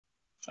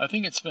I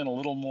think it's been a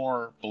little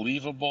more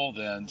believable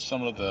than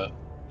some of the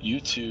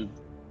YouTube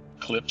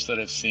clips that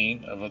I've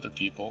seen of other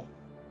people.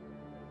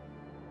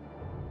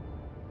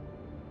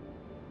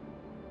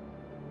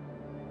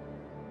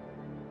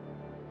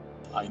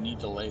 I need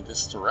to lay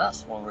this to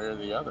rest one way or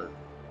the other.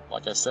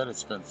 Like I said,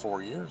 it's been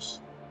 4 years.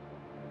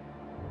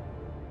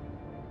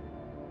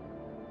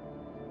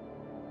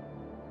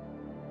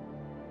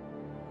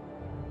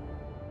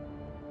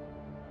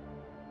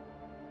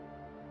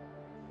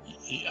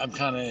 I'm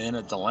kind of in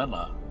a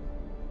dilemma.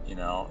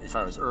 If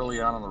I was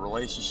early on in the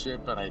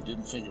relationship and I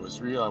didn't think it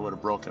was real, I would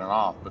have broken it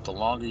off. But the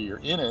longer you're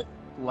in it,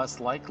 less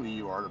likely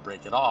you are to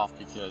break it off,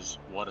 because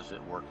what if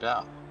it worked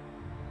out?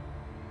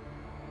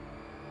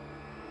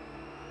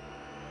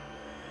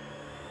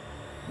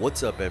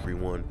 What's up,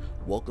 everyone?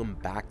 Welcome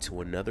back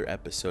to another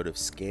episode of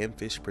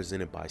Scamfish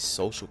presented by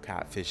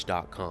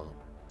socialcatfish.com.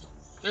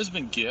 There's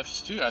been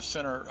gifts too. I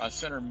sent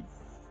her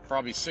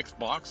probably 6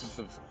 boxes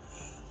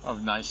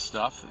of nice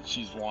stuff that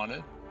she's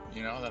wanted,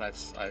 that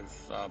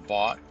I've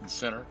bought and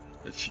sent her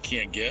that she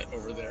can't get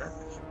over there.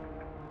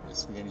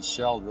 It's been getting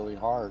shelled really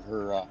hard.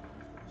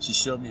 She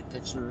showed me a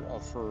picture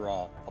of her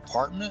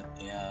apartment,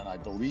 and I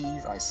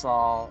believe I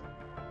saw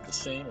the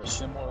same or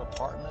similar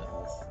apartment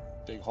with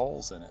big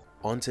holes in it.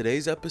 On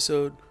today's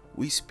episode,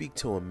 we speak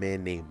to a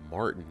man named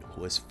Martin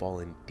who has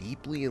fallen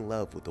deeply in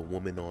love with a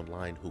woman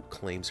online who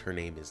claims her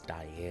name is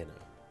Diana.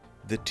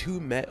 The two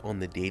met on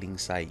the dating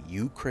site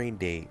Ukraine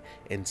Date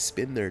and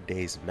spend their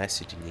days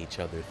messaging each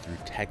other through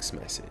text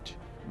message.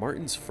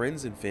 Martin's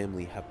friends and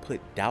family have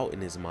put doubt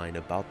in his mind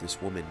about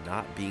this woman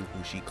not being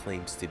who she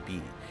claims to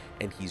be,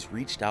 and he's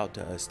reached out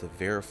to us to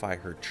verify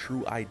her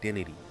true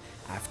identity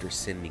after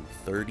sending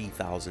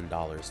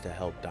 $30,000 to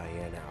help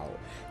Diana out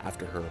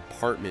after her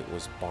apartment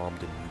was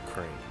bombed in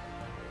Ukraine.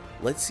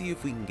 Let's see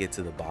if we can get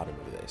to the bottom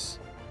of this.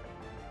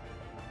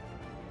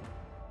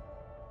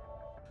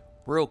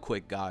 Real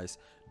quick, guys,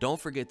 don't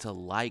forget to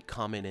like,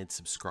 comment, and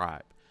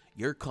subscribe.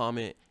 Your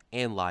comment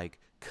and like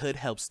could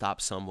help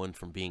stop someone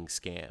from being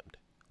scammed.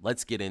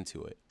 Let's get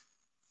into it.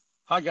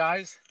 Hi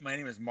guys, my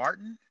name is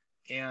Martin,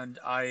 and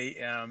I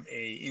am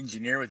an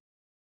engineer with.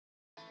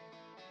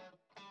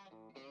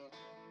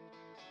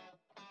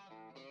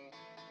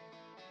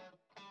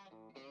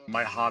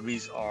 My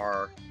hobbies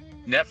are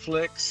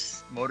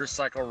Netflix,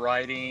 motorcycle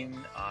riding.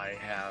 I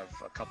have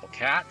a couple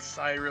cats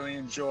I really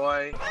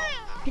enjoy.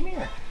 Come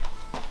here.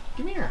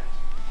 Come here.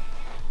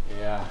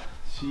 Yeah,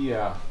 she's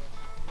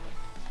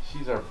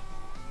our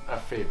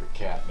favorite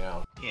cat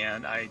now.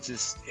 And I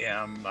just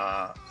am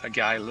a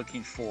guy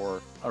looking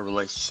for a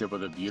relationship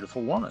with a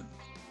beautiful woman.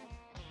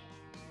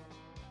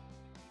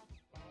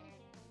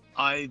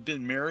 I've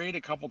been married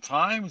a couple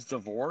times,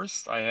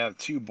 divorced. I have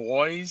 2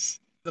 boys.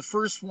 The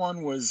first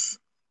one was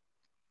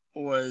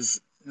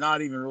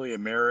not even really a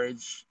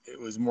marriage. It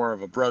was more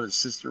of a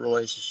brother-sister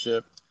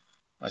relationship.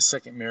 My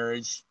second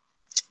marriage,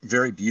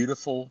 very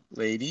beautiful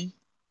lady,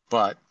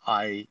 but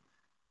I,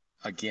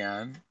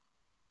 again,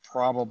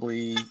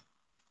 probably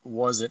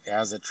wasn't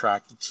as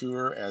attracted to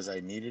her as I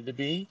needed to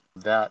be.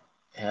 That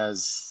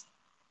has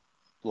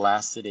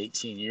lasted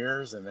 18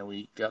 years, and then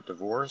we got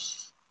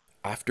divorced.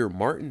 After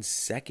Martin's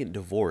second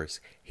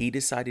divorce, he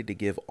decided to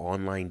give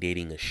online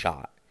dating a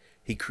shot.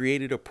 He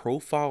created a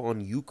profile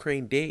on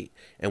Ukraine Date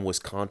and was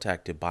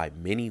contacted by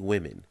many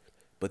women,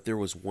 but there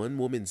was one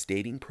woman's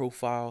dating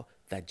profile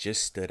that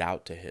just stood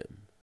out to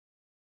him.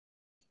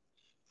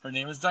 Her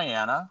name is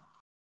Diana.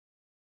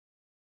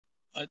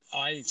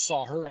 I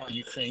saw her on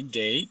Ukraine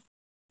Date,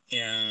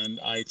 and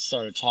I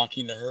started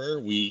talking to her.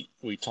 We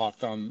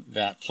talked on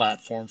that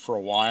platform for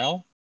a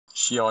while.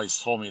 She always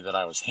told me that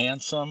I was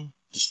handsome,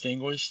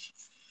 distinguished.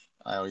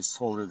 I always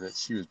told her that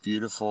she was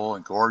beautiful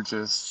and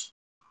gorgeous.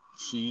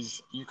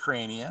 She's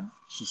Ukrainian.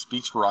 She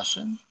speaks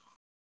Russian.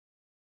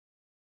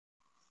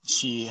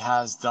 She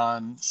has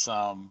done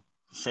some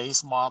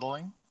face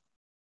modeling.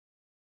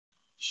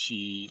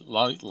 She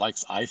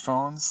likes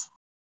iPhones.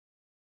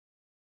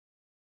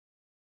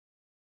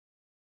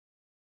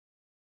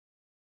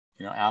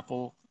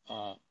 Apple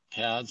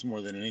pads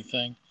more than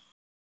anything.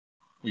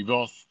 We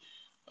both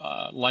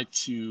like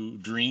to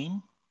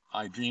dream.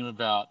 I dream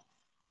about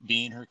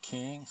being her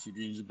king. She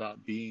dreams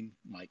about being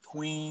my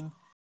queen.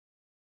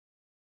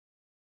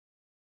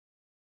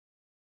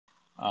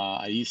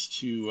 I used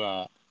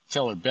to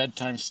tell her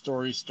bedtime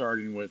stories,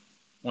 starting with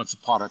Once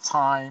Upon a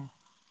Time,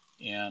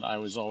 and I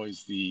was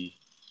always the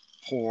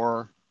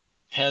poor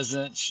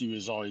peasant. She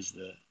was always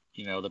the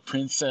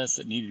princess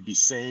that needed to be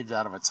saved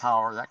out of a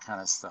tower, that kind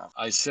of stuff.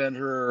 I send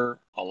her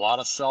a lot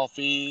of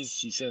selfies.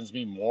 She sends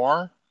me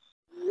more.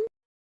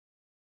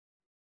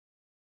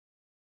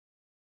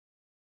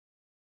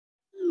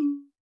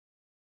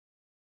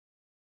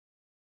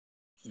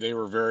 They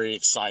were very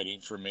exciting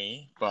for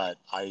me, but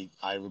I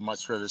would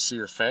much rather see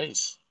her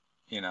face.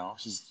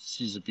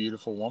 She's a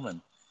beautiful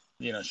woman.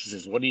 She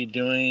says, "What are you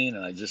doing?"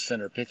 And I just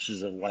send her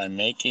pictures of what I'm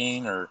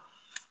making, or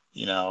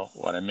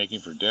what I'm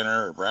making for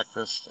dinner or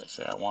breakfast. I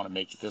say, "I want to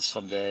make this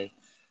someday."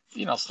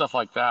 Stuff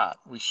like that.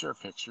 We share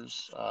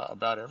pictures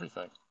about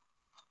everything.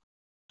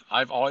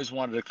 I've always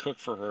wanted to cook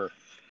for her.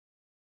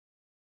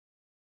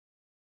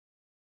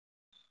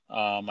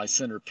 I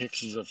sent her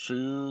pictures of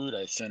food.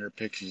 I sent her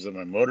pictures of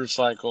my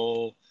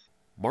motorcycle.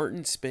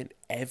 Martin spent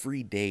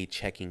every day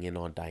checking in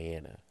on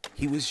Diana.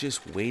 He was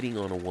just waiting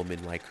on a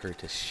woman like her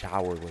to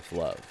shower with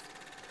love.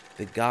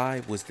 The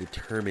guy was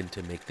determined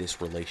to make this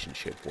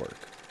relationship work.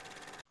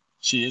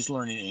 She is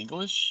learning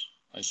English.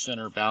 I sent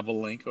her Babbel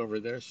link over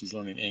there. She's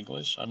learning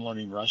English. I'm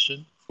learning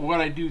Russian.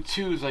 What I do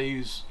too is I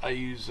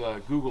use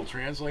Google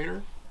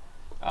Translator.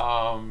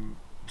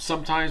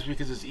 Sometimes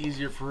because it's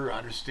easier for her to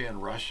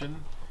understand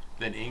Russian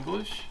than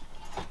English.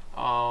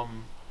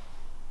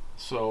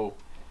 So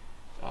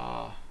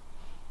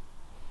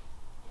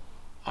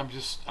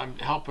I'm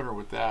helping her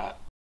with that.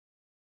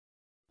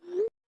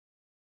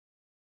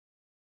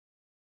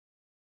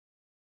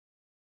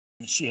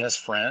 She has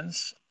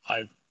friends.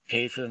 I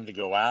paid for them to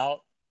go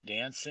out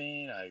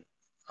dancing.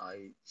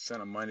 I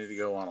sent them money to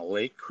go on a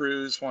lake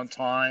cruise one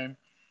time.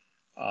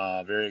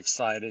 Very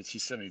excited. She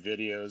sent me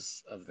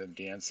videos of them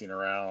dancing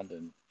around,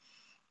 and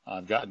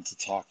I've gotten to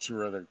talk to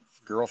her other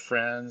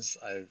girlfriends.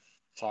 I've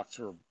talked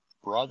to her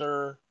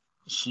brother.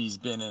 She's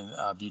been in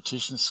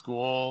beautician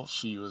school.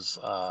 She was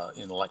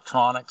in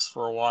electronics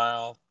for a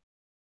while.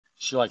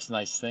 She likes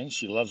nice things.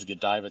 She loves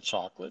Godiva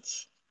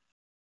chocolates.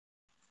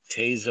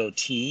 Tezo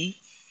tea,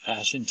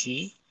 passion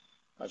tea.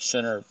 I've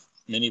sent her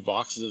many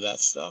boxes of that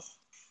stuff.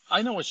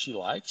 I know what she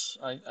likes.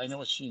 I know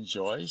what she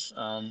enjoys,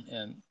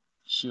 and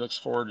she looks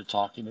forward to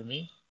talking to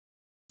me.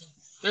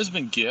 There's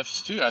been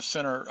gifts too. I've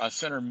sent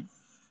her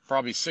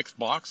probably 6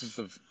 boxes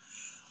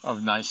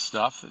of nice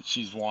stuff that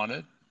she's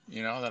wanted.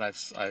 You know, that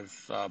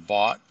I've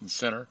bought and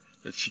sent her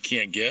that she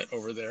can't get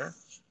over there.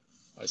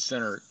 I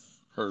sent her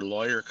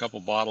lawyer a couple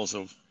bottles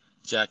of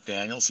Jack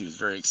Daniels. He was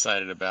very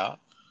excited about.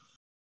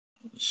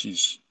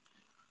 She's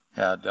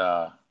had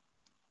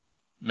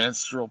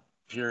menstrual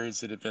periods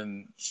that have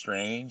been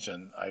strange,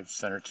 and I've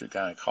sent her to a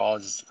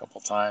gynecologist a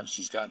couple times.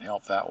 She's gotten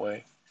help that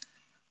way.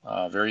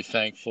 Very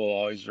thankful,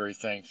 always very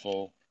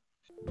thankful.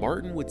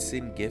 Martin would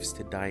send gifts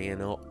to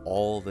Diana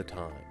all the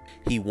time.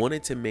 He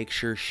wanted to make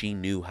sure she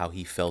knew how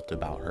he felt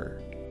about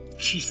her.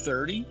 She's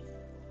 30.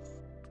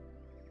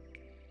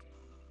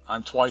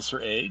 I'm twice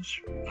her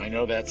age. I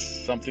know that's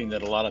something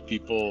that a lot of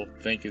people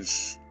think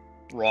is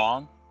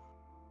wrong.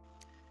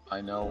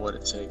 I know what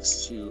it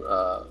takes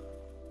to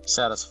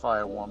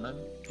satisfy a woman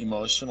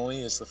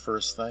emotionally is the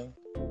first thing.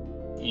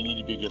 You need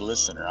to be a good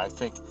listener. I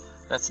think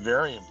that's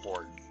very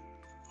important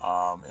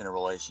in a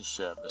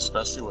relationship,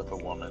 especially with a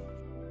woman.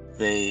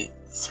 They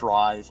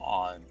thrive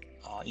on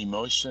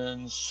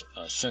emotions,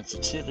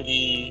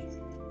 sensitivity,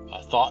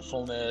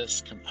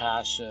 thoughtfulness,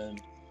 compassion,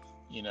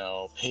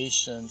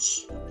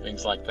 patience,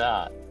 things like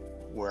that,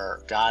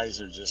 where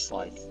guys are just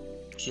like,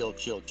 kill,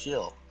 kill,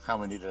 kill. How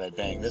many did I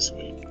bang this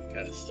week?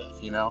 Kind of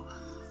stuff,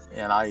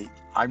 And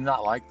I'm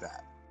not like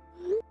that.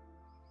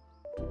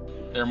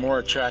 They're more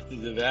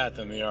attracted to that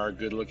than they are a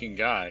good-looking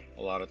guy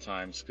a lot of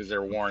times, because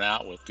they're worn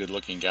out with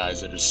good-looking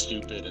guys that are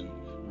stupid and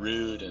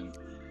rude and,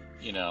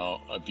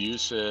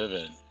 abusive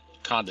and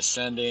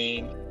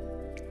condescending.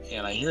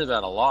 And I hear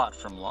that a lot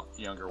from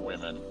younger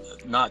women,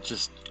 not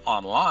just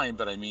online,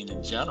 but I mean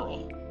in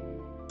general.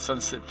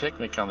 Sunset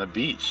picnic on the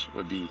beach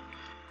would be,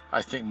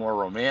 I think, more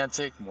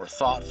romantic, more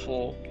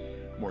thoughtful,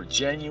 more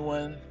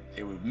genuine.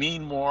 It would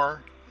mean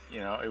more,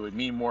 it would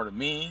mean more to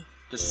me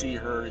to see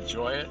her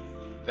enjoy it.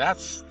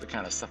 That's the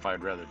kind of stuff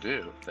I'd rather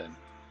do than,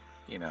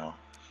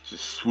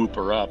 just swoop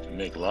her up and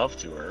make love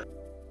to her.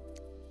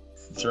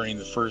 During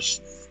the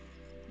first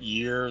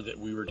year that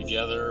we were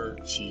together,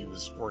 she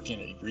was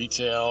working at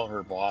retail.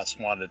 Her boss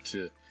wanted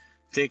to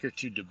take her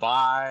to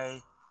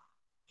Dubai,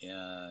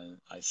 and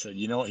I said,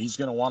 you know what he's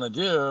going to want to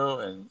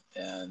do,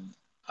 and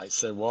I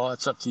said, well,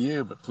 it's up to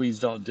you, but please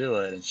don't do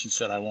it. And she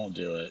said, I won't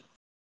do it.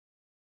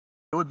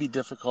 It would be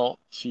difficult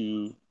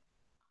to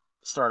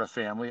start a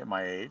family at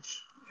my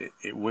age.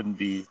 It wouldn't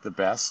be the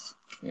best,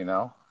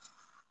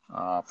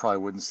 probably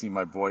wouldn't see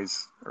my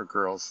boys or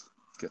girls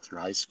get through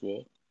high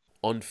school.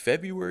 On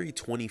February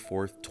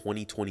 24th,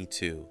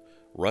 2022,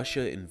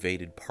 Russia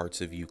invaded parts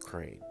of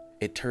Ukraine.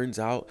 It turns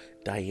out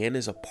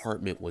Diana's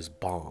apartment was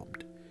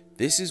bombed.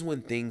 This is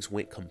when things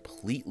went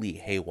completely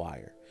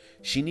haywire.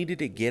 She needed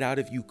to get out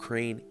of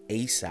Ukraine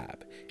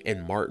ASAP,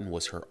 and Martin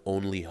was her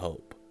only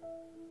hope.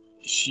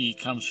 She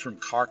comes from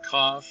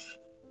Kharkov,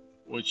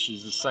 which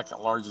is the second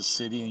largest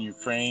city in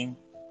Ukraine.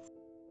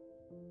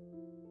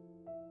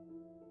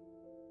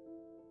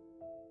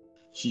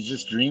 She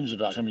just dreams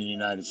about coming to the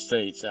United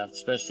States,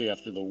 especially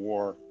after the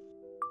war.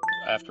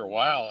 After a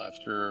while,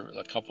 after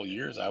a couple of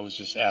years, I was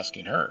just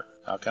asking her,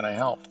 how can I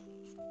help?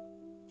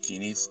 Do you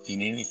need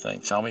anything?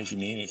 Tell me if you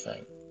need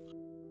anything.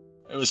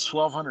 It was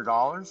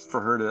 $1,200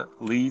 for her to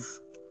leave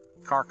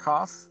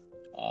Kharkov.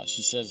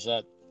 She says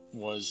that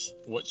was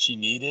what she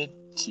needed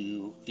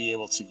to be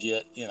able to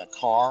get in a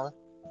car.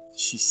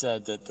 She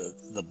said that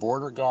the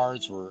border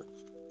guards were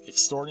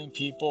extorting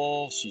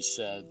people. She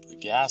said the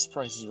gas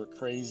prices were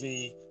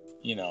crazy.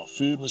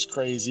 Food was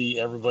crazy.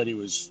 Everybody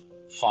was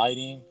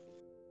fighting.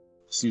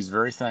 She was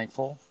very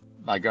thankful.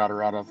 I got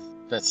her out of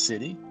that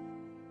city.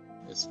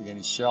 It's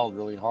getting shelled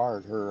really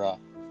hard. Her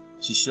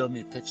She showed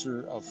me a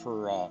picture of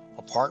her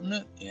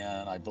apartment,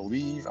 and I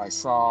believe I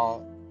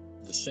saw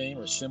the same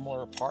or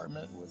similar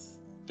apartment with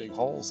big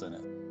holes in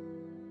it.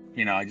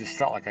 You know, I just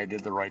felt like I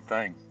did the right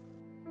thing.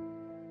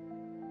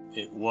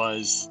 It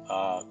was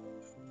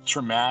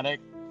traumatic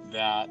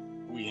that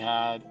we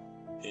had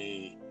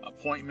a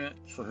appointment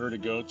for her to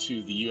go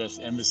to the U.S.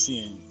 Embassy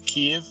in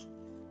Kiev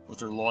with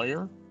her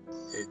lawyer.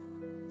 It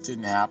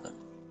didn't happen.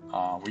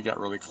 We got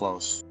really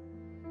close.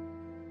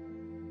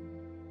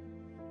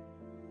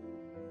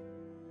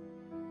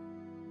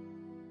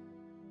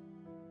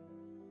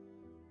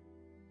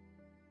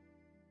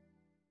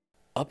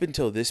 Up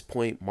until this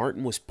point,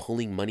 Martin was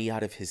pulling money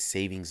out of his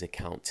savings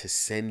account to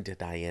send to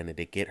Diana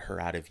to get her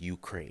out of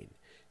Ukraine.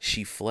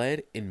 She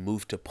fled and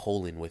moved to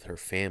Poland with her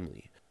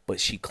family, but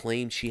she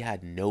claimed she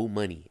had no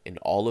money and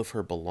all of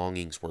her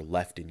belongings were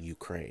left in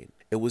Ukraine.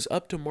 It was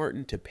up to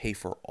Martin to pay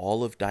for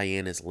all of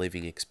Diana's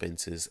living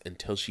expenses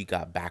until she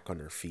got back on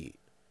her feet.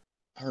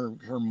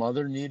 Her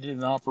mother needed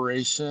an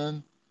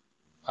operation.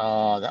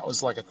 That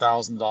was like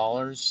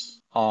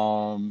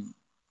 $1,000.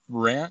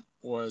 Rent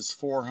was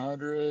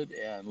 $400,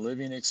 and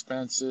living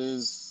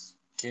expenses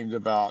came to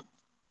about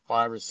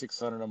 $500 or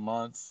 $600 a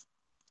month.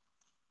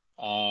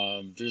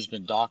 There's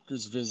been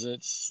doctor's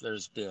visits.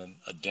 There's been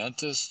a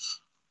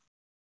dentist.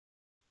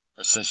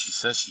 She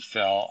says she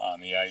fell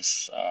on the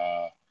ice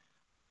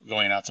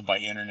going out to buy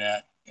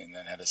internet, and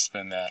then had to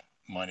spend that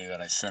money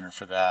that I sent her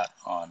for that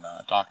on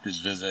a doctor's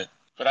visit.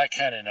 But I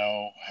kind of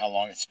know how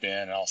long it's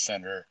been, and I'll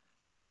send her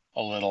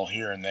a little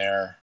here and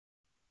there.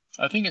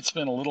 I think it's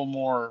been a little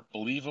more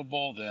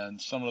believable than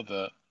some of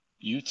the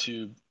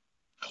YouTube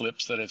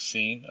clips that I've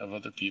seen of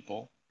other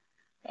people.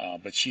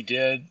 But she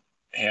did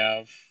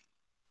have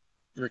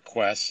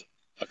requests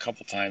a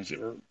couple times that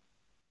were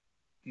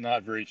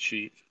not very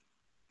cheap.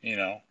 You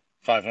know,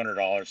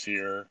 $500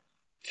 here,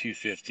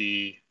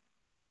 $250,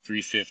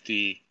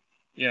 $350.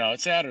 You know,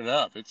 it's added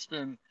up. It's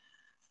been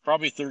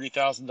probably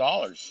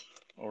 $30,000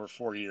 over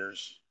 4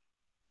 years.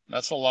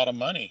 That's a lot of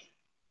money.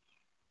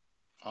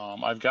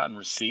 I've gotten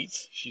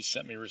receipts. She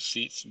sent me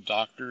receipts from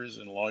doctors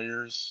and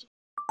lawyers,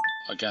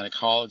 a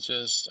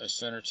gynecologist I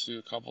sent her to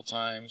a couple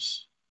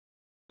times.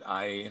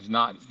 I have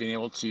not been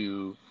able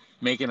to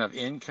make enough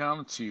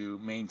income to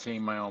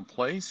maintain my own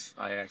place.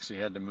 I actually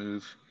had to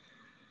move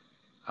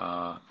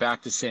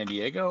back to San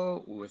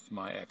Diego with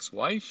my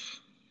ex-wife,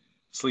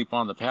 sleep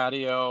on the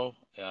patio.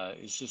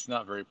 It's just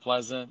not very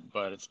pleasant,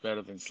 but it's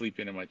better than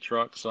sleeping in my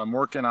truck. So I'm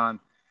working on,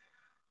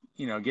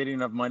 getting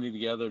enough money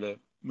together to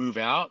move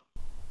out.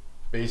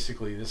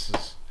 Basically, this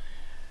is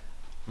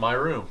my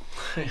room,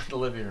 the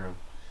living room.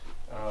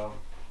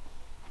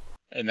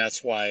 And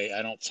that's why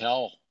I don't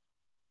tell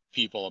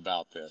people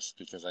about this,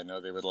 because I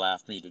know they would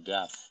laugh me to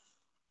death.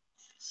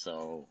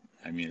 So,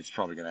 I mean, it's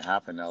probably going to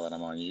happen now that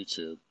I'm on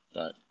YouTube,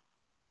 but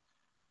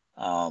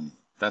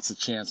that's a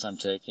chance I'm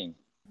taking.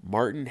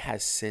 Martin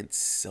has sent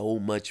so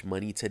much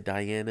money to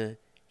Diana,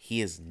 he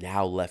is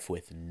now left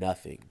with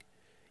nothing.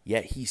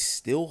 Yet he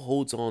still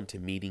holds on to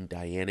meeting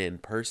Diana in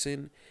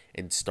person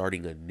and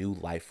starting a new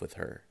life with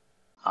her.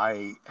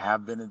 I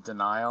have been in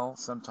denial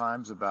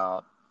sometimes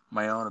about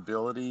my own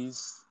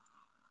abilities,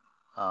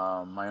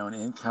 my own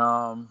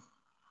income,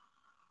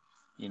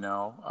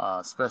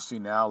 especially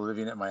now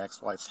living at my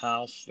ex-wife's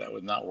house. That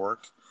would not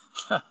work.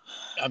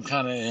 I'm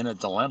kind of in a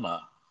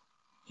dilemma.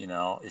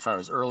 If I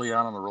was early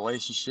on in the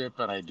relationship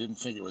and I didn't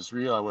think it was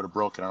real, I would have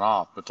broken it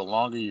off. But the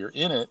longer you're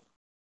in it,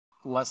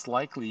 less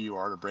likely you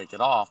are to break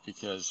it off,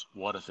 because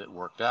what if it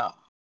worked out?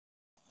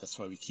 That's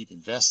why we keep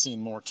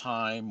investing more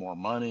time, more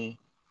money.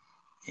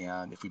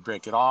 And if we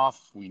break it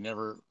off, we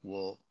never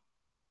will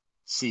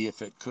see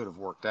if it could have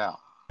worked out.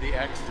 The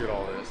ex did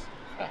all this.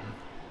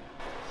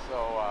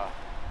 So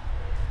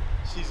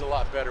she's a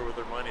lot better with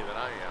her money than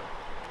I am.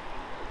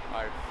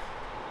 I've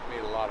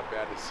made a lot of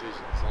bad decisions.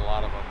 A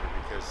lot of them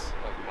are because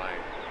of my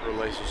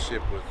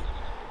relationship with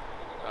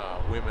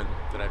women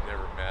that I've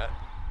never met.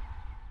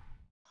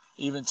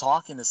 Even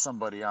talking to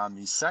somebody on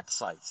these sex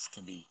sites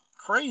can be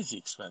crazy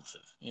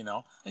expensive,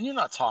 and you're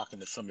not talking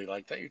to somebody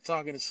like that. You're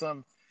talking to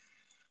some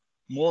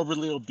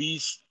morbidly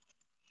obese,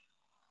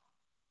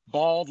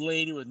 bald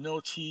lady with no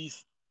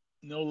teeth,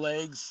 no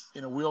legs,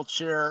 in a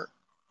wheelchair,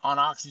 on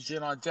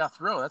oxygen, on death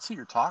row. That's who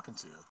you're talking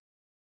to.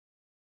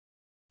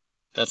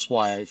 That's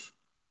why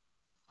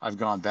I've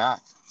gone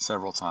back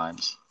several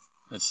times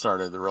and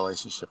started the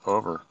relationship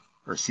over,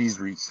 or she's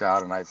reached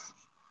out and I've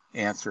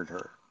answered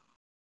her.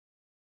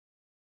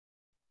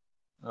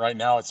 Right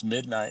now it's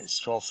midnight, it's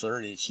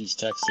 12:30, she's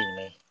texting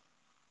me.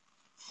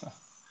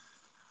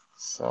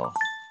 So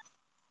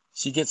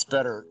she gets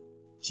better.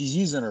 She's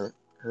using her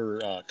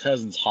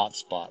cousin's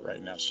hotspot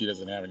right now. She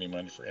doesn't have any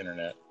money for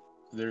internet.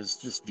 There's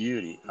just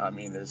beauty. I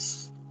mean,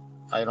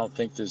 I don't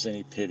think there's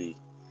any pity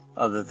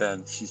other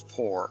than she's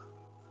poor,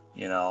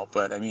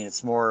 but I mean,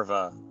 it's more of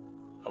a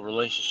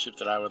relationship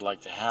that I would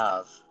like to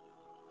have.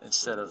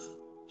 Instead of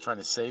trying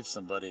to save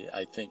somebody,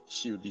 I think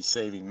she would be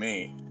saving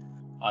me.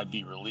 I'd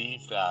be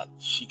relieved that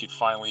she could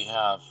finally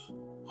have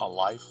a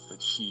life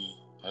that she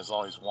has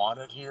always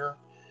wanted here.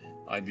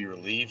 I'd be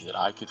relieved that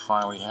I could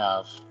finally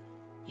have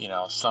you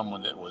know,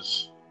 someone that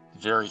was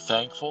very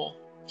thankful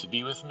to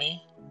be with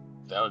me,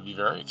 that would be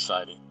very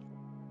exciting.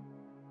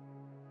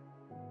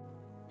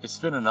 It's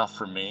been enough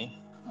for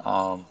me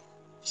to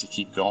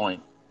keep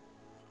going.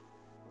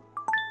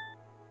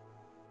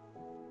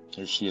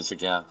 Here she is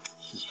again.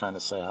 She's trying to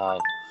say hi.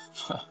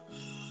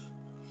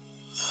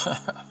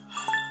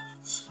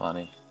 It's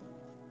funny.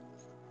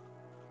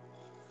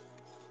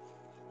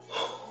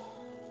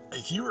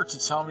 If you were to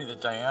tell me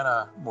that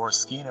Diana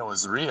Morskina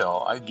was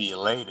real, I'd be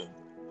elated.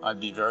 I'd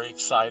be very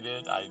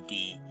excited. I'd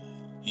be,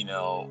 you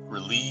know,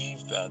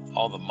 relieved that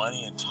all the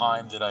money and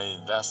time that I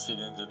invested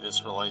into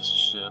this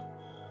relationship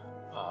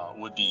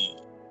would be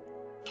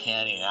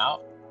panning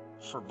out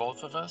for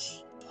both of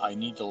us. I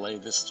need to lay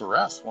this to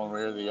rest one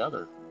way or the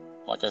other.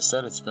 Like I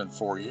said, it's been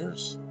 4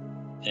 years,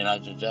 and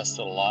I've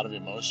invested a lot of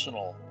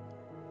emotional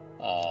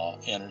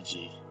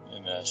energy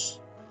in this.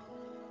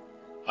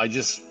 I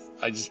just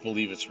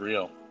believe it's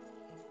real.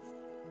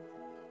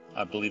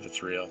 I believe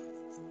it's real.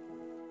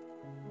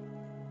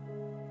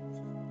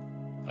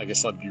 I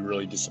guess I'd be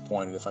really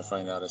disappointed if I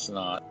find out it's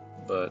not,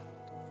 but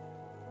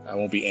I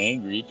won't be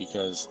angry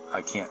because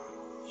I can't,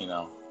 you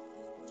know,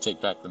 take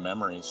back the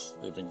memories.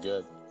 They've been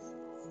good.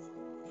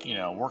 You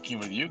know, working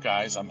with you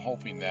guys, I'm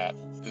hoping that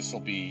this will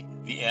be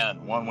the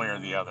end one way or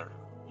the other.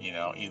 You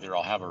know, either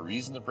I'll have a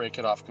reason to break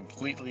it off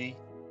completely,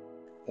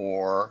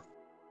 or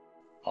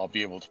I'll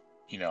be able to,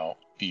 you know,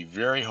 be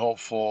very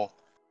hopeful.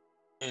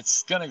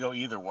 It's going to go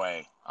either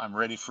way. I'm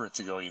ready for it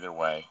to go either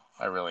way.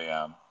 I really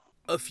am.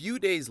 A few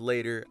days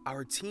later,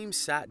 our team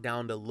sat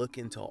down to look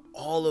into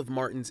all of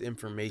Martin's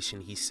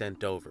information he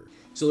sent over.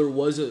 So there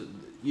was the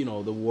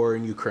war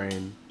in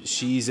Ukraine.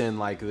 She's in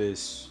like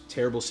this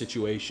terrible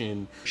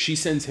situation. She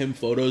sends him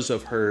photos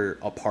of her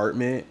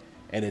apartment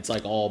and it's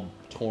like all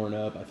torn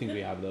up. I think we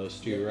have those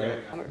too,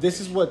 right?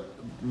 This is what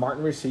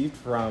Martin received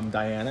from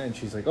Diana, and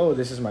she's like, oh,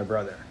 this is my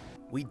brother.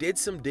 We did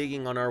some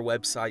digging on our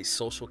website,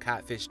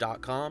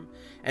 socialcatfish.com,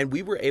 and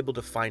we were able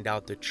to find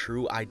out the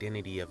true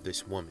identity of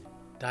this woman.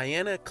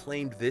 Diana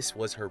claimed this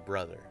was her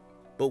brother,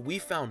 but we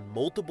found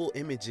multiple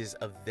images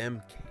of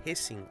them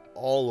kissing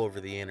all over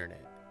the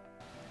internet.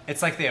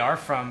 It's like they are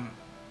from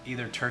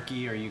either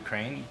Turkey or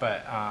Ukraine,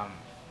 but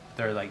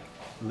they're like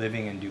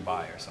living in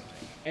Dubai or something.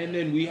 And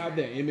then we have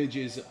the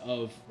images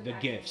of the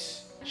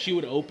gifts. She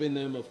would open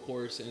them, of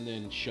course, and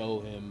then show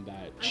him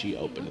that she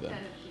opened them.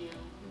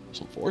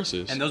 Some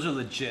forces. And those are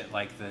legit,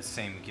 like the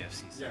same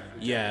gifts he said.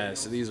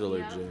 Yes, these are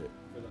legit.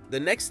 The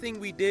next thing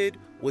we did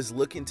was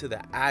look into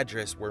the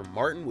address where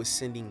Martin was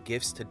sending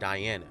gifts to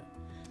Diana.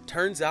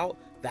 Turns out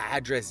the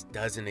address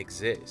doesn't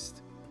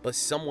exist, but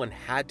someone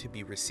had to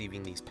be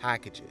receiving these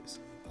packages.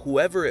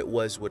 Whoever it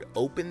was would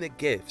open the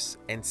gifts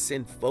and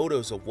send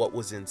photos of what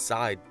was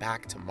inside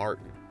back to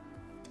Martin.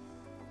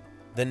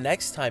 The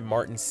next time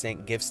Martin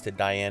sent gifts to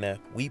Diana,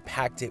 we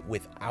packed it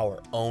with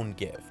our own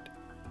gift.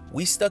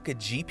 We stuck a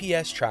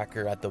GPS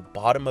tracker at the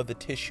bottom of the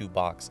tissue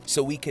box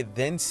so we could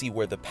then see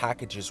where the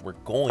packages were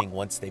going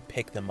once they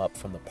picked them up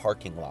from the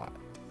parking lot.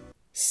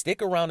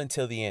 Stick around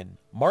until the end.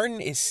 Martin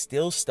is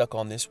still stuck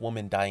on this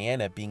woman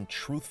Diana being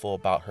truthful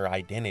about her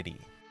identity.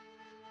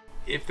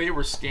 If they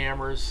were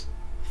scammers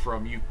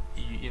from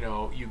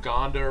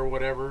Uganda or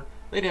whatever,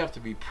 they'd have to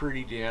be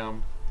pretty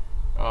damn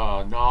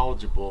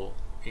knowledgeable,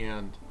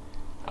 and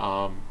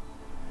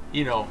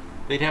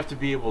they'd have to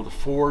be able to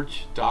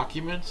forge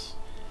documents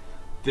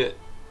that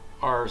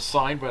are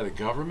signed by the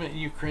government in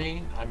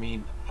Ukraine. I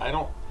mean, I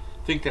don't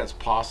think that's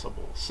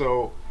possible.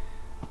 So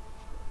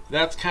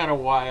that's kind of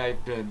why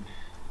I've been,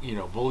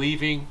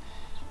 believing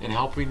and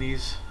helping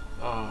this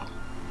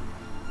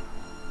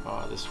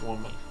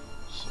woman.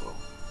 So.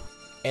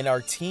 And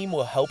our team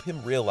will help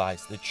him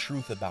realize the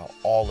truth about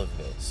all of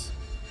this.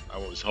 I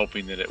was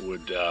hoping that it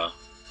would,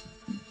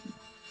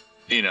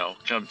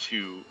 come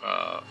to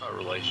a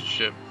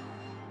relationship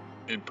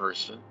in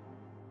person.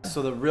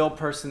 So the real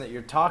person that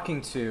you're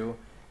talking to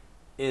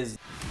is...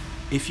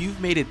 If you've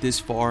made it this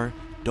far,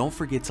 don't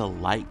forget to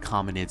like,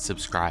 comment, and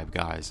subscribe,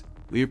 guys.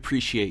 We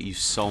appreciate you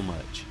so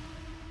much.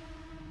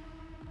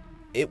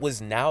 It was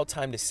now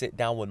time to sit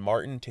down with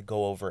Martin to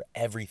go over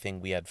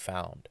everything we had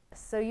found.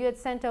 So you had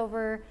sent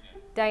over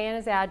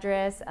Diana's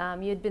address.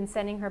 You had been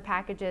sending her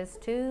packages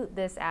to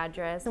this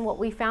address. And what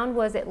we found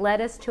was it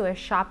led us to a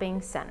shopping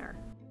center.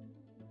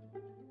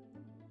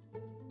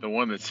 The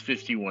one that's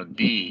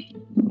 51B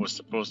was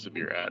supposed to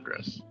be your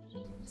address.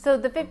 So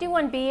the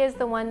 51B is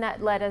the one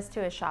that led us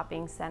to a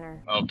shopping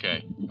center.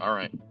 Okay, all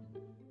right.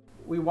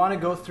 We want to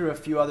go through a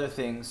few other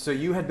things. So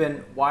you had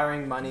been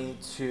wiring money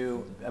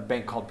to a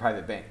bank called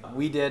Private Bank.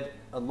 We did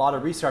a lot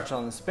of research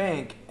on this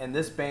bank, and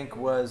this bank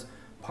was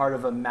part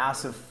of a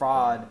massive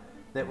fraud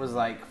that was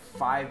like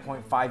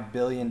 $5.5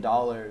 billion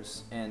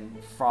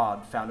in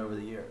fraud found over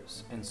the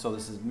years. And so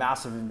this is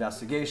massive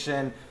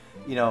investigation.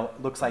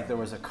 Looks like there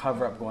was a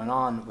cover-up going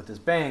on with this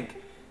bank.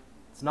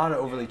 It's not an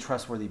overly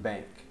trustworthy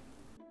bank.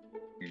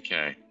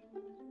 Okay.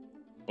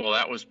 Well,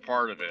 that was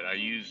part of it. I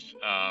used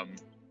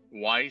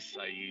Weiss.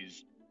 I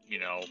used,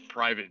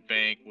 Private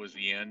Bank was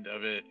the end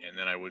of it, and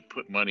then I would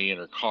put money in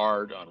her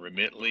card on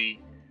Remitly.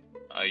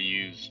 I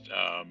used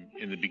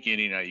in the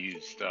beginning. I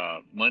used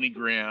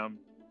MoneyGram,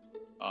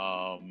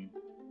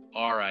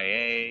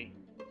 RIA,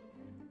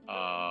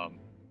 um,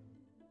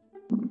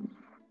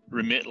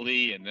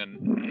 Remitly, and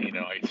then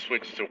I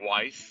switched to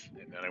Weiss,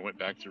 and then I went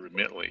back to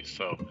Remitly.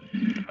 So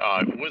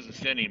I wasn't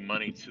sending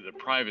money to the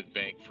private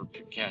bank for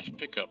cash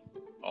pickup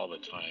all the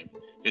time.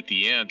 At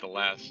the end, the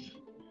last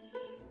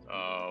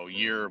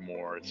year or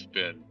more, it's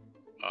been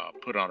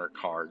put on her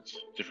cards,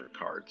 different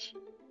cards.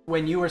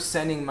 When you were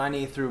sending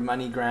money through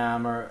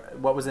MoneyGram, or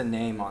what was the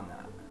name on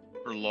that?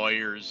 Her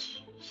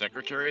lawyer's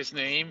secretary's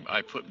name,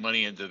 I put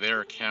money into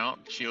their account.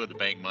 She owed the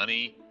bank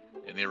money,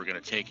 and they were going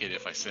to take it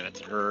if I sent it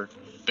to her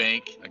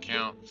bank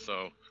account.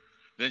 So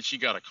then she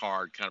got a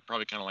card,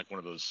 probably like one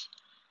of those,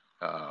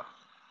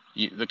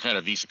 the kind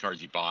of Visa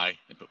cards you buy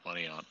and put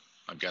money on,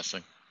 I'm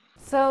guessing.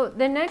 So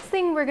the next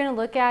thing we're going to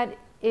look at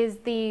is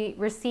the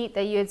receipt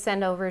that you had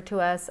sent over to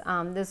us.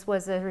 This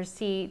was a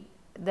receipt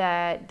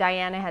that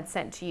Diana had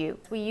sent to you.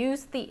 We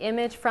used the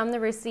image from the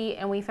receipt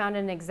and we found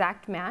an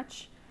exact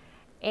match,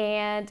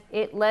 and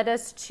it led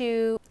us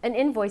to an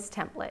invoice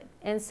template.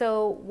 And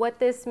so what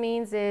this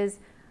means is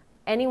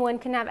anyone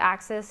can have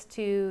access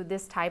to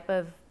this type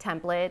of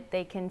template.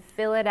 They can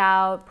fill it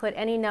out, put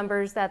any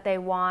numbers that they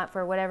want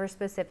for whatever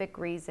specific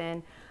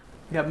reason.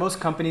 Yeah, most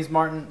companies,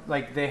 Martin,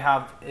 like they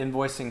have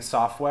invoicing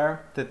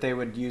software that they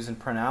would use and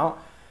print out.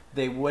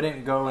 They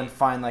wouldn't go and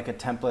find like a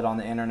template on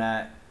the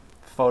internet,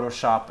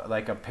 Photoshop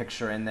like a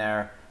picture in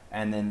there,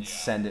 and then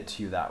send it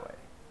to you that way.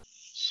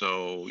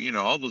 So,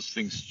 all those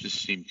things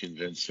just seem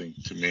convincing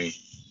to me.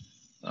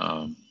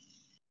 I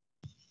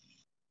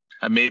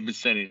may have been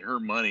sending her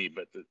money,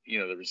 but the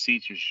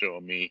receipts you're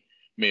showing me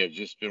may have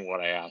just been what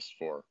I asked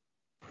for,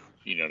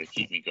 to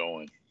keep me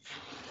going.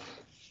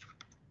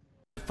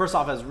 First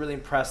off, I was really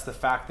impressed the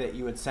fact that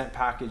you had sent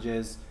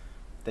packages.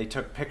 They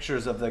took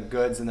pictures of the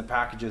goods in the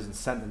packages and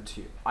sent them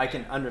to you. I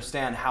can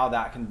understand how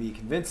that can be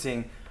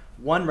convincing.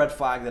 One red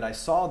flag that I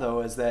saw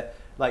though is that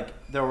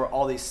there were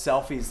all these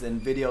selfies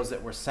and videos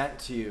that were sent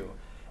to you.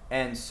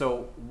 And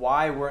so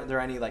why weren't there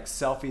any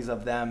selfies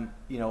of them,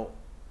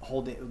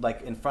 holding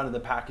in front of the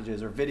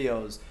packages or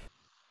videos?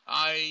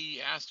 I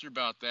asked her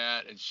about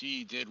that, and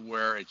she did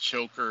wear a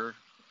choker,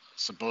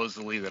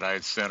 supposedly, that I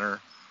had sent her,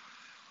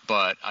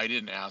 but I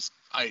didn't ask.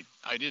 I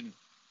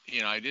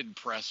didn't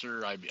press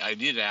her. I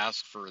did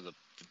ask for the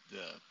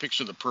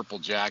picture of the purple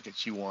jacket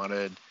she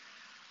wanted,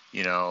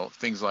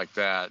 things like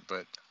that.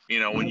 But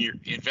when you're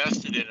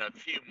invested in a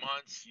few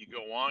months, you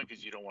go on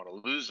because you don't want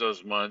to lose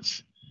those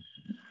months,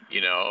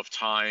 of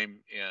time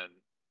and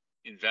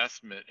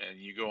investment, and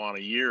you go on a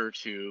year or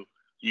two,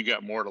 you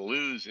got more to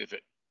lose if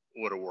it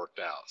would have worked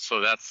out.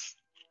 So that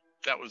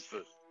was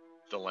the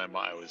dilemma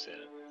I was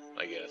in,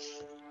 I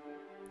guess.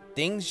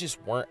 Things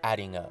just weren't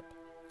adding up.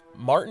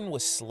 Martin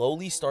was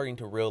slowly starting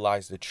to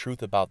realize the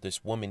truth about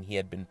this woman he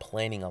had been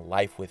planning a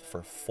life with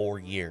for 4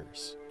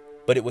 years.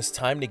 But it was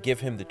time to give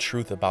him the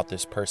truth about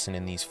this person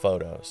in these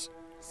photos.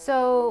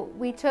 So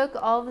we took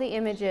all of the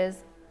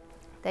images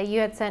that you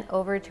had sent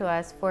over to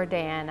us for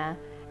Diana,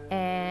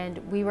 and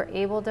we were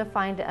able to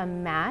find a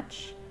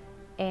match.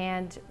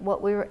 And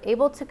what we were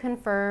able to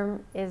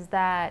confirm is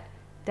that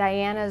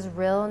Diana's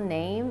real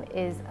name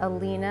is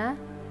Alina,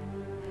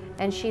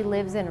 and she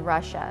lives in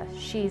Russia.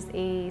 She's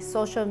a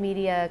social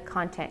media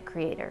content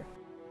creator.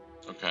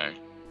 Okay.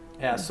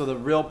 Yeah, so the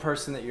real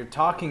person that you're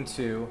talking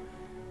to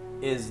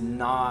is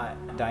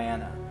not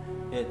Diana.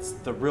 It's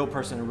the real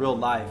person in real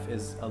life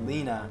is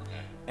Alina,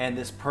 and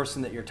this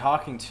person that you're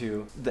talking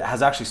to that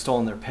has actually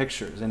stolen their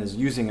pictures and is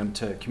using them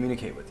to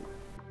communicate with you.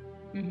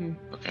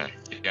 Mm-hmm. Okay.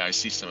 Yeah, I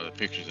see some of the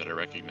pictures that I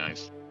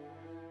recognize.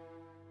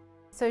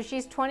 So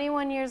she's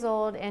 21 years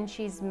old and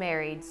she's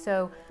married.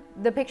 So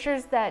the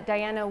pictures that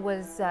Diana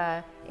was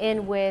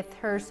in with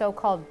her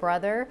so-called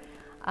brother,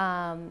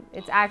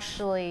 it's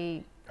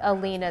actually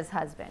Alina's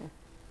husband.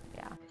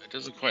 Yeah. It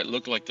doesn't quite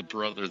look like the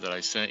brother that I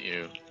sent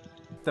you.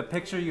 The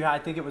picture you had, I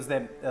think it was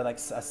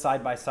a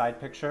side-by-side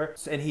picture,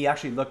 and he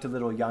actually looked a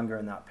little younger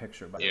in that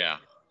picture. But Yeah.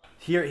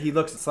 here he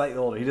looks slightly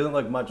older. He doesn't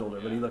look much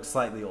older, but he looks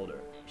slightly older.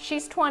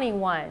 She's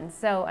 21,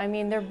 so I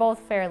mean they're both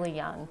fairly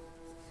young.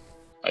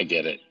 I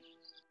get it.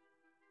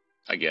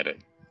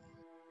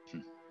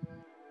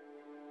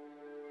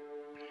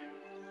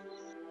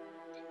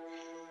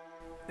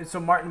 And so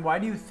Martin, why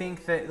do you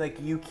think that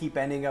you keep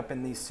ending up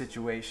in these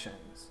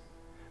situations?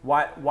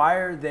 Why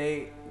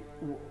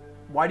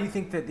do you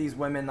think that these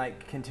women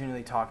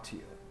continually talk to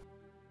you?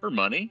 For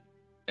money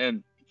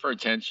and for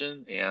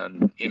attention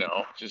and,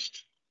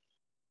 just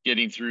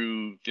getting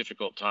through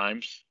difficult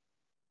times.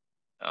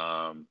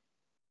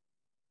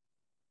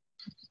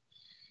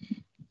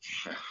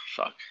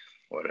 Fuck,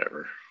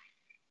 whatever.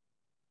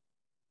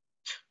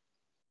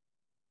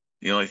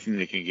 The only thing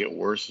that can get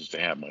worse is to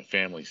have my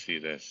family see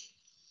this,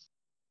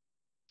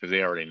 because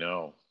they already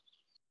know.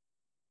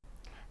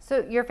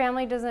 So your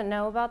family doesn't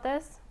know about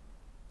this?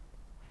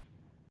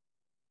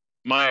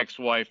 My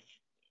ex-wife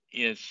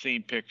has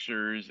seen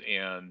pictures,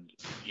 and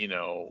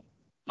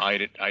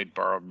I'd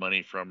borrowed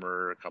money from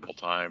her a couple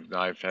times.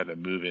 Now I've had to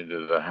move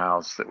into the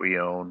house that we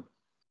own.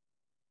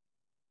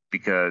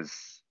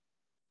 because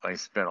I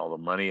spent all the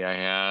money I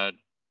had.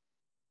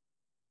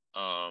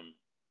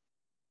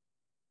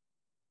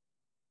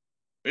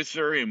 It's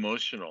very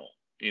emotional,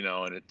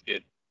 and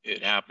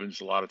it happens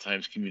a lot of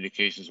times,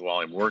 communications while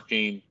I'm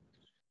working,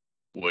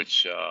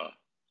 which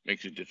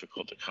makes it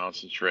difficult to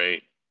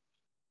concentrate.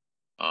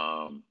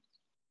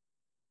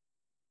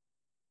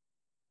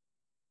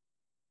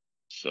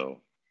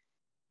 So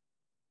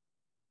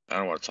I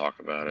don't want to talk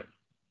about it.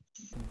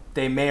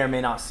 They may or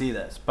may not see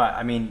this, but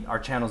I mean, our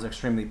channel is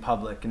extremely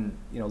public, and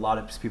a lot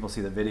of people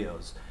see the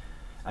videos.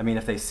 I mean,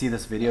 if they see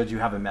this video, do you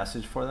have a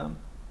message for them?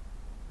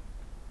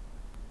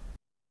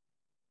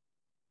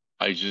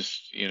 I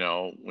just,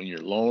 when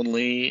you're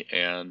lonely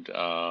and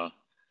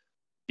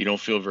you don't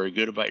feel very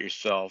good about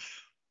yourself,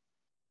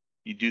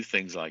 you do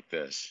things like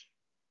this.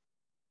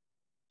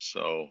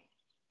 So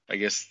I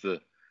guess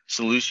the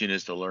solution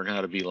is to learn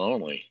how to be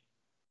lonely.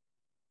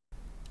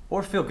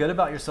 Or feel good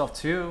about yourself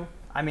too.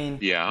 I mean,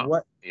 yeah,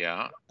 what?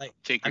 yeah. Like,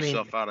 Take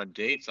yourself out on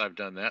dates. I've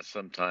done that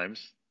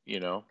sometimes,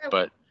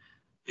 but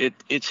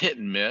it's hit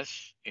and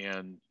miss.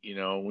 And,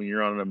 when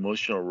you're on an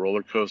emotional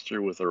roller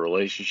coaster with a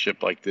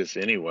relationship like this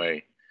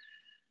anyway,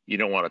 you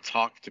don't want to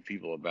talk to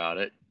people about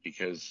it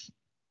because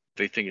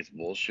they think it's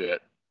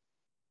bullshit.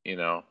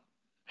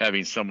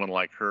 Having someone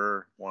like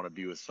her want to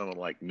be with someone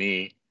like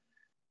me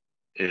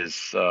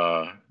is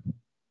not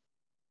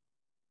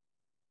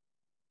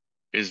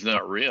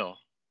real.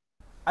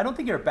 I don't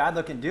think you're a bad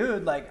looking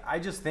dude. Like, I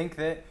just think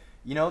that,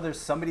 there's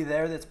somebody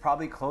there that's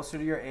probably closer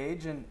to your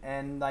age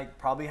and like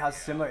probably has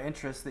similar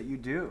interests that you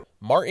do.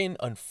 Martin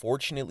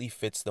unfortunately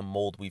fits the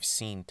mold we've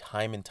seen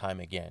time and time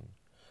again.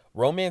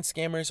 Romance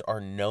scammers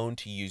are known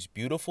to use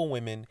beautiful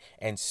women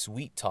and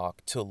sweet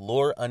talk to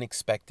lure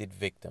unexpected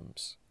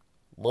victims.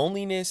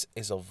 Loneliness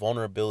is a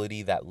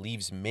vulnerability that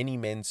leaves many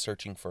men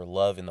searching for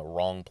love in the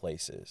wrong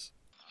places.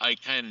 I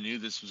kind of knew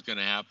this was going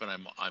to happen.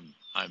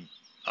 I'm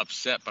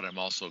upset, but I'm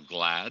also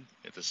glad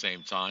at the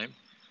same time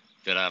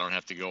that I don't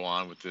have to go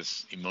on with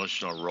this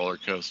emotional roller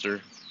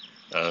coaster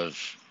of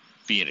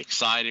being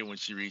excited when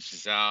she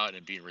reaches out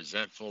and being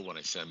resentful when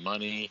I send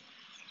money,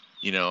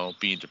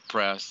 being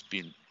depressed,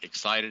 being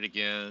excited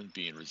again,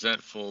 being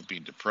resentful,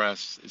 being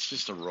depressed. It's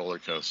just a roller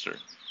coaster.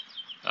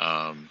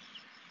 And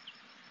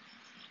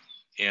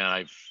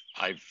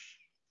I've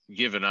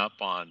given up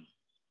on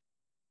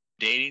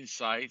dating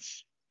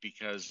sites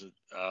because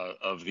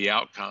of the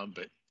outcome,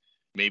 but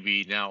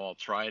maybe now I'll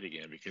try it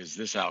again because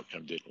this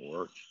outcome didn't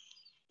work.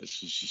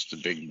 This is just a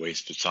big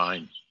waste of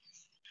time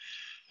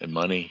and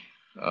money.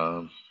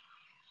 And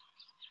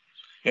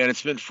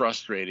it's been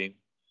frustrating,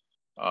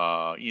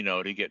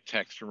 to get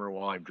texts from her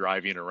while I'm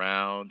driving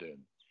around and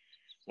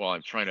while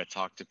I'm trying to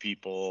talk to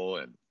people,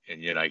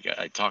 and yet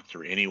I talk to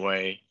her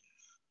anyway.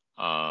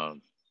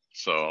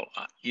 So,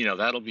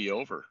 that'll be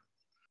over.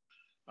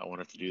 I won't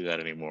have to do that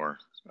anymore.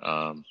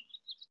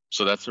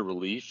 So that's a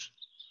relief,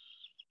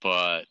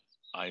 but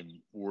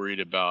I'm worried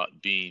about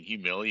being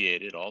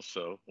humiliated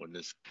also when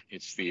this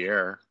hits the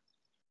air.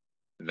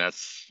 And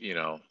that's,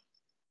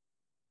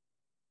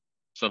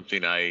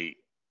 something I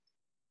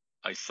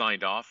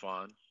signed off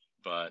on,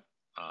 but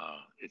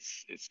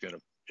it's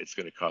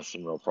gonna cause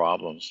some real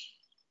problems.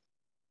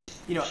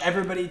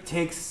 Everybody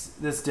takes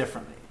this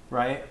differently,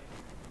 right?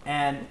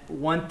 And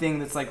one thing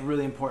that's like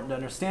really important to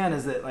understand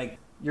is that like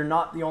you're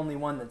not the only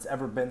one that's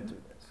ever been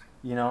through this.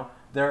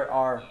 There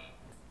are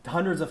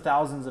hundreds of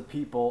thousands of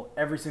people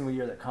every single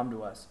year that come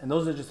to us, and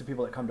those are just the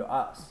people that come to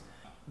us.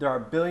 There are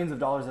billions of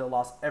dollars that are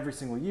lost every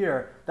single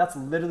year. That's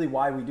literally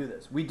why we do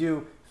this. We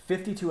do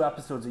 52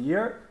 episodes a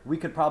year. We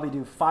could probably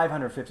do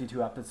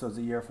 552 episodes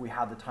a year if we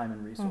had the time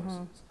and resources.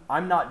 Mm-hmm.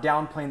 I'm not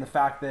downplaying the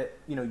fact that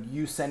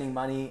you sending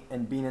money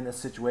and being in this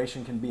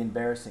situation can be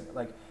embarrassing.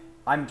 Like,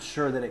 I'm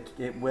sure that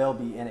it will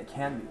be and it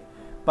can be,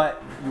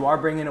 but you are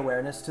bringing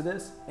awareness to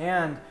this,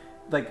 and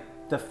like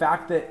the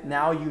fact that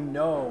now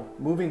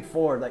moving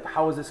forward, like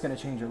how is this going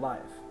to change your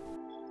life?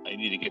 I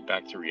need to get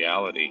back to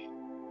reality.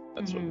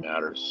 That's what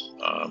matters.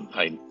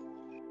 I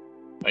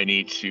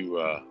need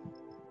to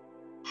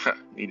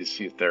need to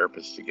see a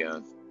therapist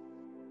again.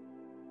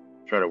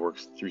 Try to work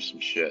through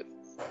some shit.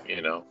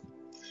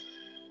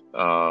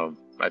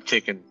 I've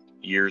taken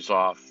years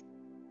off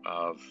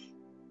of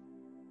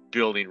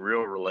building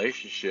real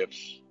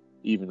relationships,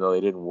 even though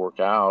they didn't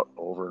work out,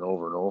 over and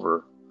over and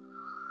over.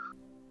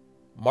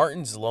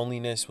 Martin's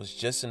loneliness was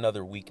just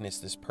another weakness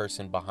this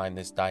person behind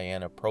this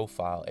Diana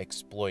profile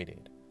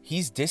exploited.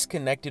 He's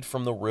disconnected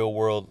from the real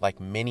world like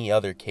many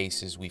other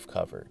cases we've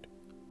covered.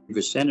 He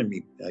was sending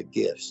me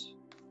gifts.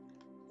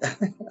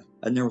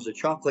 And there was a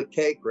chocolate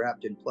cake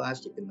wrapped in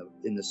plastic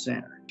in the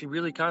center. She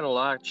really kind of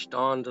latched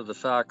on to the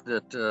fact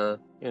that,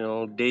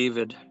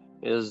 David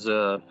is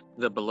the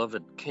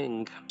beloved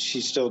king. She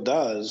still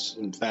does,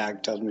 in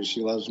fact, tells me she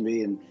loves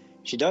me and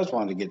she does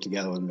want to get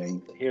together with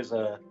me. Here's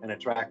an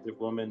attractive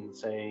woman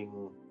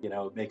saying,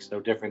 it makes no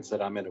difference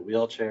that I'm in a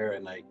wheelchair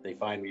and they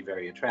find me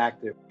very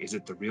attractive. Is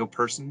it the real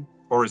person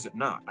or is it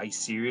not? I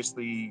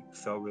seriously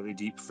fell really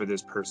deep for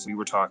this person. We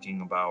were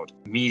talking about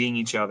meeting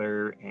each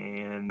other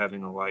and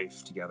having a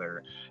life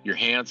together. You're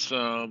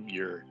handsome,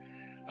 you're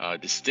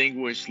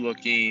distinguished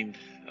looking.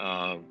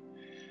 I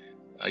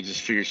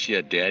just figured she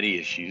had daddy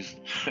issues.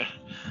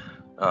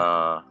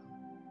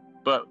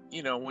 But,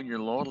 you know, when you're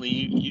lonely,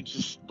 you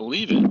just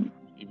believe it.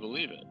 You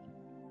believe it.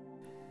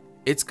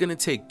 It's gonna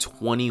take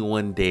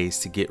 21 days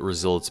to get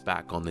results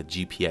back on the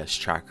GPS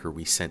tracker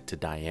we sent to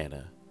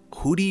Diana.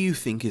 Who do you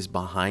think is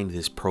behind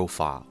this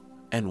profile?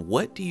 And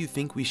what do you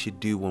think we should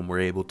do when we're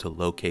able to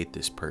locate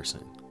this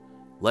person?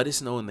 Let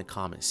us know in the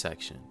comment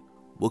section.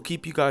 We'll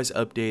keep you guys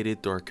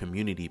updated through our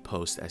community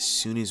post as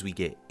soon as we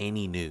get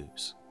any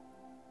news.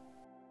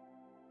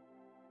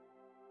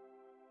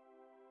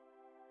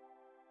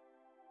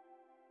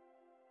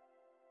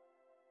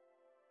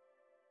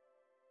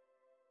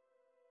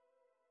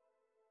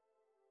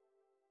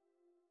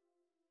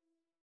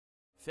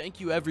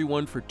 Thank you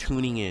everyone for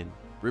tuning in.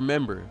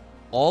 Remember,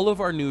 all of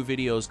our new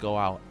videos go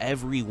out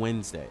every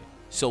Wednesday,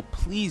 so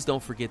please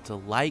don't forget to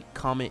like,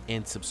 comment,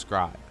 and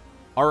subscribe.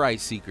 Alright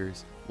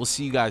Seekers, we'll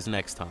see you guys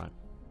next time.